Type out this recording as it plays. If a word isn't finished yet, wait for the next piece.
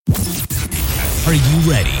Are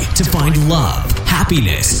you ready to find love,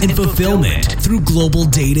 happiness, and fulfillment through global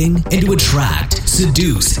dating and to attract,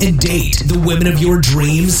 seduce, and date the women of your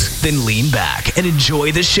dreams? Then lean back and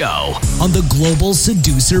enjoy the show on the Global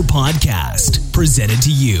Seducer Podcast, presented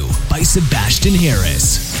to you by Sebastian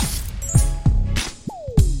Harris.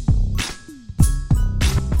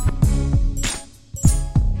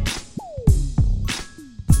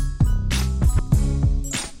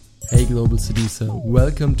 Hey Global Seducer,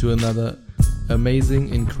 welcome to another amazing,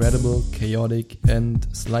 incredible, chaotic, and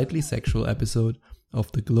slightly sexual episode of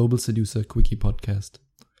the Global Seducer Quickie Podcast.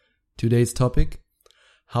 Today's topic: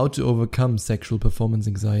 how to overcome sexual performance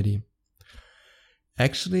anxiety.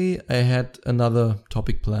 Actually, I had another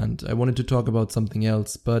topic planned. I wanted to talk about something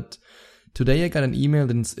else, but today I got an email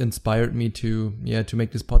that inspired me to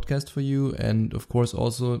make this podcast for you, and of course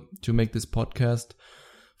also to make this podcast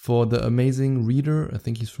for the amazing reader, I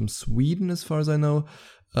think he's from Sweden as far as I know,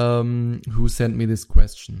 who sent me this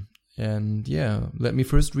question. And let me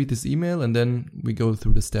first read this email and then we go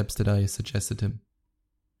through the steps that I suggested him.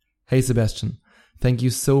 Hey Sebastian, thank you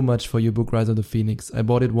so much for your book Rise of the Phoenix. I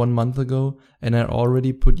bought it 1 month ago and I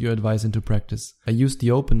already put your advice into practice. I used the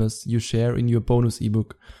openness you share in your bonus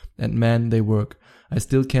ebook, and man, they work. I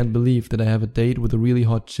still can't believe that I have a date with a really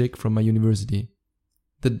hot chick from my university.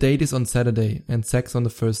 The date is on Saturday, and sex on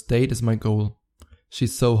the first date is my goal.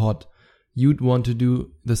 She's so hot. You'd want to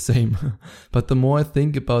do the same. But the more I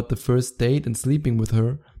think about the first date and sleeping with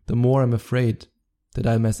her, the more I'm afraid that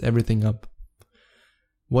I'll mess everything up.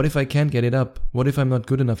 What if I can't get it up? What if I'm not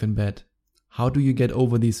good enough in bed? How do you get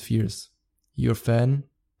over these fears? Your fan,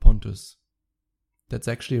 Pontus. That's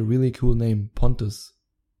actually a really cool name, Pontus.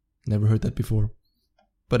 Never heard that before.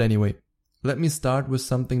 But anyway, let me start with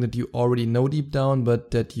something that you already know deep down, but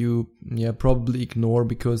that you probably ignore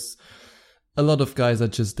because a lot of guys are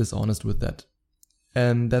just dishonest with that.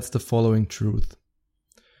 And that's the following truth.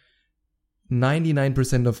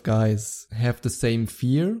 99% of guys have the same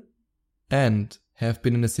fear and have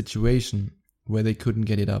been in a situation where they couldn't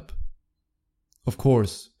get it up. Of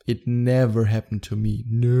course, it never happened to me.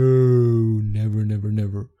 No,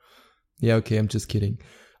 never. Yeah, okay, I'm just kidding.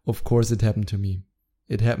 Of course it happened to me.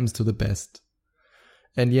 It happens to the best.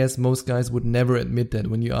 And yes, most guys would never admit that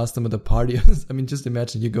when you ask them at a party. I mean, just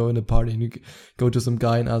imagine you go in a party and you go to some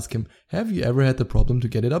guy and ask him, have you ever had the problem to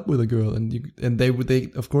get it up with a girl? And they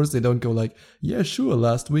of course they don't go like, yeah, sure,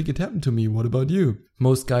 last week it happened to me. What about you?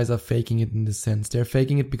 Most guys are faking it in this sense. They're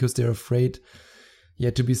faking it because they're afraid,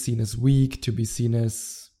 to be seen as weak, to be seen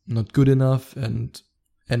as not good enough. And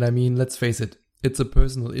I mean, let's face it, it's a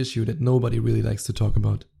personal issue that nobody really likes to talk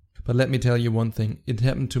about. But let me tell you one thing, it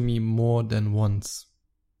happened to me more than once.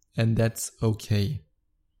 And that's okay.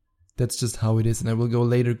 That's just how it is. And I will I'm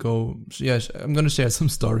going to share some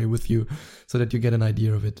story with you so that you get an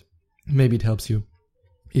idea of it. Maybe it helps you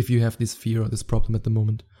if you have this fear or this problem at the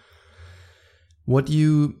moment. What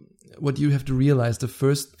you have to realize, the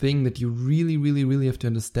first thing that you really have to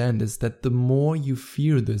understand is that the more you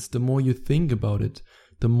fear this, the more you think about it,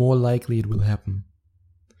 the more likely it will happen.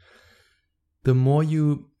 The more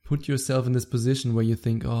you put yourself in this position where you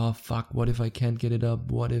think, oh fuck, what if I can't get it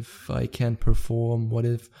up? What if I can't perform? What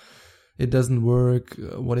if it doesn't work?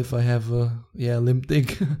 What if I have a limp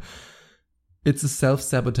dick? It's a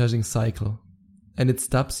self-sabotaging cycle. And it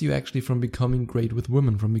stops you actually from becoming great with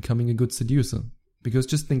women, from becoming a good seducer. Because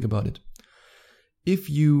just think about it. If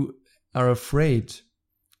you are afraid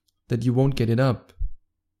that you won't get it up,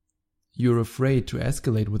 you're afraid to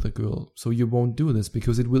escalate with a girl. So you won't do this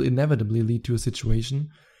because it will inevitably lead to a situation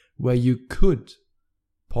where you could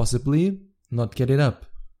possibly not get it up.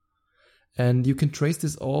 And you can trace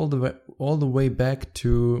this all the way back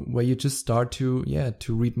to where you just start to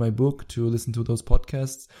read my book, to listen to those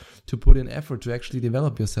podcasts, to put in effort to actually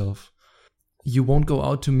develop yourself. You won't go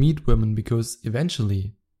out to meet women because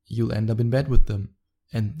eventually you'll end up in bed with them.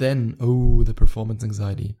 And then, the performance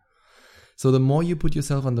anxiety. So the more you put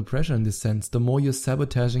yourself under pressure in this sense, the more you're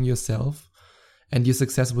sabotaging yourself and your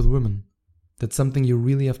success with women. That's something you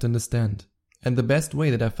really have to understand. And the best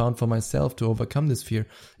way that I found for myself to overcome this fear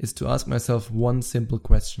is to ask myself one simple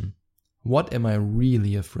question. What am I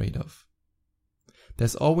really afraid of?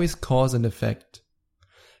 There's always cause and effect.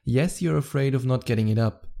 Yes, you're afraid of not getting it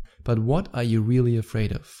up, but what are you really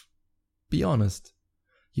afraid of? Be honest.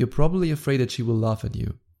 You're probably afraid that she will laugh at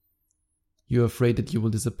you. You're afraid that you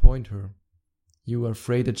will disappoint her. You are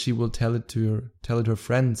afraid that she will tell it to her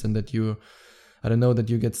friends and that you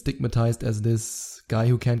get stigmatized as this guy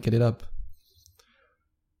who can't get it up.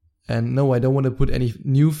 And no, I don't want to put any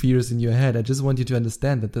new fears in your head. I just want you to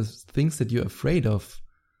understand that the things that you're afraid of,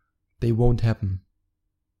 they won't happen.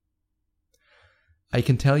 I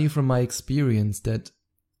can tell you from my experience that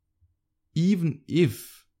even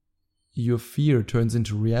if your fear turns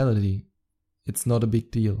into reality, it's not a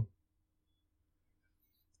big deal.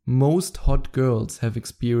 Most hot girls have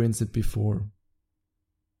experienced it before.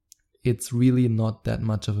 It's really not that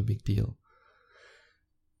much of a big deal.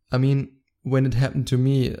 I mean, when it happened to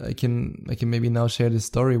me, I can maybe now share this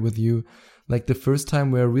story with you. Like the first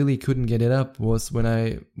time where I really couldn't get it up was when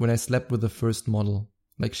I slept with the first model.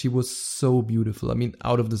 Like she was so beautiful. I mean,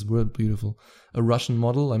 out of this world beautiful. A Russian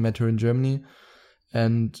model. I met her in Germany,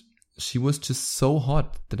 and she was just so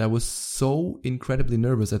hot that I was so incredibly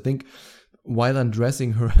nervous. I think while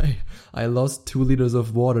undressing her, I lost 2 liters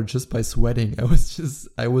of water just by sweating.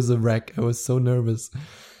 I was a wreck. I was so nervous.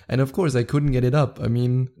 And of course, I couldn't get it up. I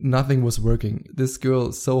mean, nothing was working. This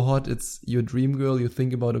girl, so hot, it's your dream girl. You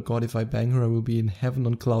think about, oh God, if I bang her, I will be in heaven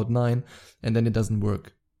on cloud 9. And then it doesn't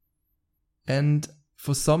work. And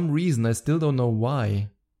for some reason, I still don't know why,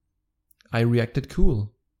 I reacted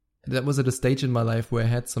cool. That was at a stage in my life where I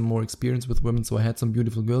had some more experience with women, so I had some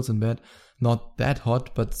beautiful girls in bed. Not that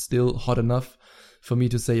hot, but still hot enough for me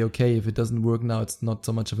to say, okay, if it doesn't work now, it's not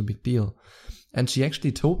so much of a big deal. And she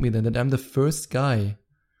actually told me then that I'm the first guy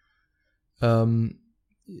who's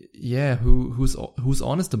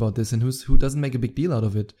honest about this and who doesn't make a big deal out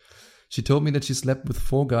of it. She told me that she slept with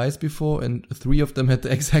 4 guys before, and 3 of them had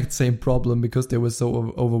the exact same problem because they were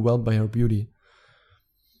so overwhelmed by her beauty.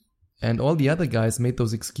 And all the other guys made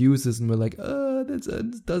those excuses and were like,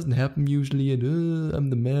 that doesn't happen usually, and I'm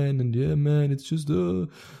the man, and yeah, man, it's just,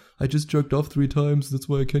 I just jerked off 3 times, that's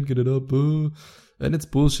why I can't get it up, and it's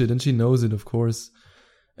bullshit, and she knows it, of course.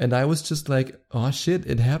 And I was just like, oh shit,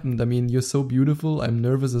 it happened. I mean, you're so beautiful, I'm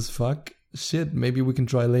nervous as fuck, shit, maybe we can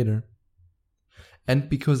try later. And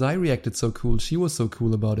because I reacted so cool, she was so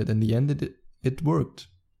cool about it. In the end, it worked.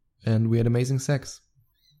 And we had amazing sex.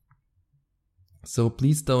 So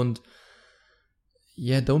please don't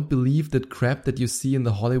believe that crap that you see in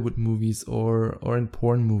the Hollywood movies or in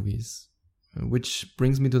porn movies. Which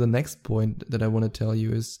brings me to the next point that I want to tell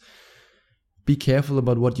you is, be careful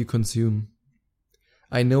about what you consume.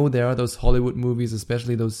 I know there are those Hollywood movies,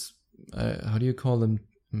 especially those, how do you call them?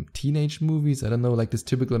 Teenage movies? I don't know, like this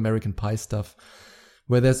typical American Pie stuff,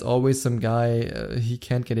 where there's always some guy, he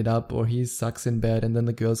can't get it up or he sucks in bed, and then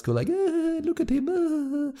the girls go like, look at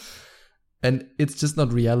him. And it's just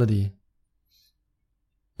not reality.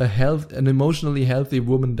 An emotionally healthy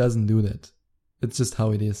woman doesn't do that. It's just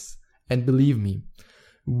how it is. And believe me,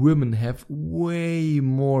 women have way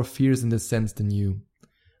more fears in this sense than you.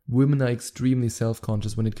 Women are extremely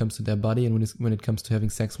self-conscious when it comes to their body and when it comes to having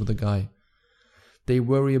sex with a guy. They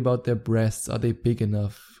worry about their breasts. Are they big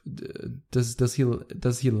enough? Does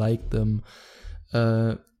he like them?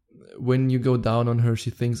 When you go down on her, she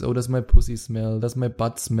thinks, oh, does my pussy smell? Does my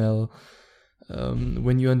butt smell?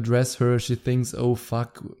 When you undress her, she thinks, oh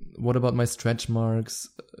fuck, what about my stretch marks?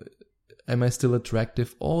 Am I still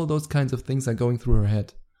attractive? All those kinds of things are going through her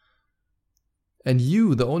head. And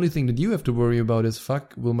the only thing that you have to worry about is,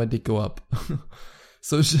 fuck, will my dick go up?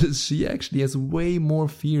 So she actually has way more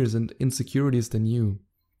fears and insecurities than you.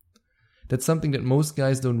 That's something that most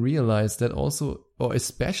guys don't realize, that also, or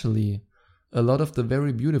especially, a lot of the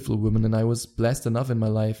very beautiful women, and I was blessed enough in my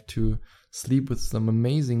life to sleep with some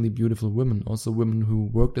amazingly beautiful women, also women who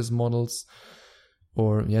worked as models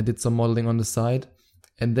or did some modeling on the side,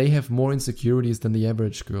 and they have more insecurities than the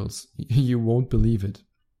average girls. You won't believe it.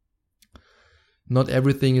 Not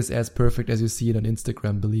everything is as perfect as you see it on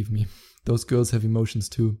Instagram, believe me. Those girls have emotions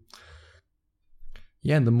too.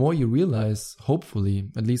 Yeah, and the more you realize, hopefully,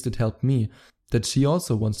 at least it helped me, that she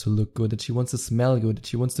also wants to look good, that she wants to smell good, that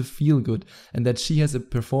she wants to feel good, and that she has a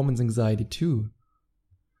performance anxiety too.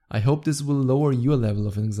 I hope this will lower your level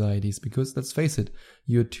of anxieties, because let's face it,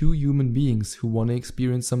 you're 2 human beings who want to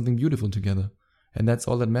experience something beautiful together, and that's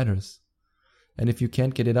all that matters. And if you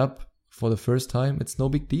can't get it up for the first time, it's no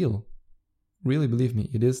big deal. Really, believe me,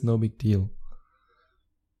 it is no big deal.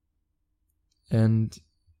 And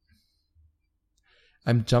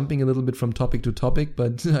I'm jumping a little bit from topic to topic,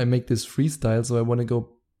 but I make this freestyle, so I want to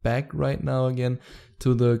go back right now again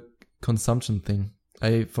to the consumption thing.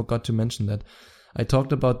 I forgot to mention that. I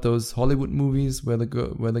talked about those Hollywood movies where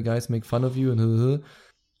the guys make fun of you and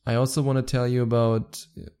I also want to tell you about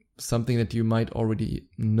something that you might already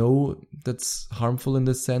know that's harmful in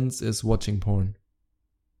this sense, is watching porn.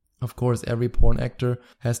 Of course, every porn actor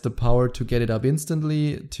has the power to get it up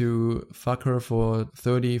instantly, to fuck her for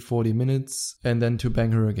 30, 40 minutes, and then to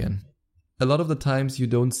bang her again. A lot of the times you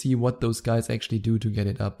don't see what those guys actually do to get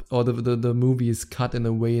it up. Or the movie is cut in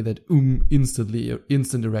a way that instantly,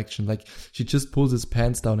 instant erection. Like, she just pulls his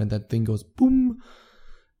pants down and that thing goes boom.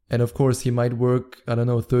 And of course, he might work,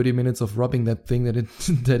 30 minutes of rubbing that thing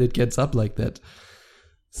that it gets up like that.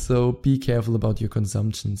 So be careful about your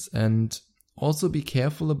consumptions, and also be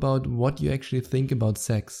careful about what you actually think about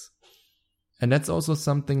sex. And that's also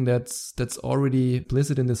something that's already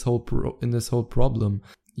implicit in this whole problem.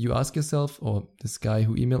 You ask yourself, or this guy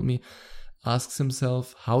who emailed me asks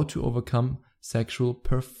himself, how to overcome sexual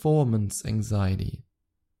performance anxiety.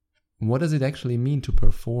 What does it actually mean to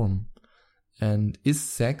perform? And is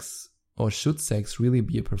sex, or should sex really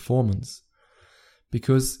be a performance?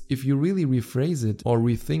 Because if you really rephrase it or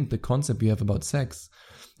rethink the concept you have about sex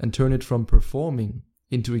and turn it from performing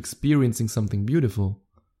into experiencing something beautiful,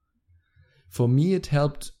 for me it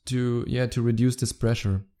helped to reduce this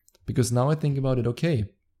pressure. Because now I think about it, okay,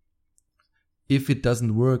 if it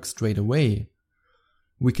doesn't work straight away,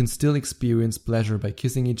 we can still experience pleasure by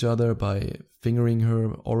kissing each other, by fingering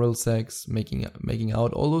her, oral sex, making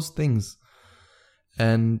out, all those things.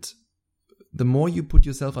 And the more you put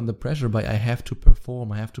yourself under pressure by I have to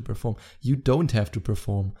perform, you don't have to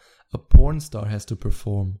perform. A porn star has to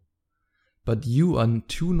perform. But you are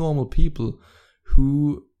two normal people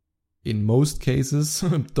who, in most cases,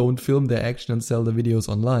 don't film their action and sell the videos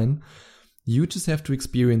online. You just have to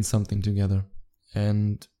experience something together.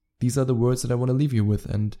 And these are the words that I want to leave you with.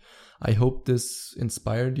 And I hope this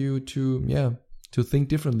inspired you to think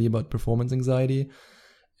differently about performance anxiety,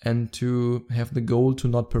 and to have the goal to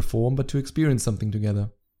not perform, but to experience something together.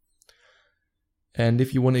 And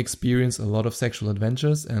if you want to experience a lot of sexual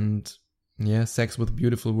adventures and sex with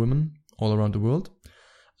beautiful women all around the world,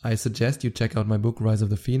 I suggest you check out my book, Rise of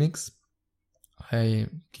the Phoenix. I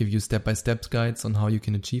give you step-by-step guides on how you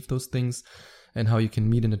can achieve those things and how you can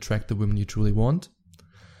meet and attract the women you truly want.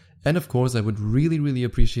 And of course, I would really, really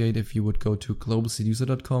appreciate if you would go to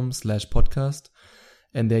globalseducer.com/podcast.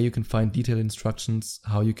 And there you can find detailed instructions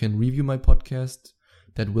how you can review my podcast.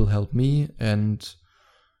 That will help me, and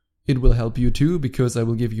it will help you too, because I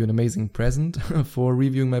will give you an amazing present for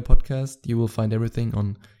reviewing my podcast. You will find everything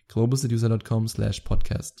on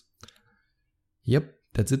globalseducer.com/podcast. Yep,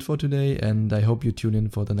 that's it for today, and I hope you tune in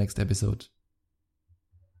for the next episode.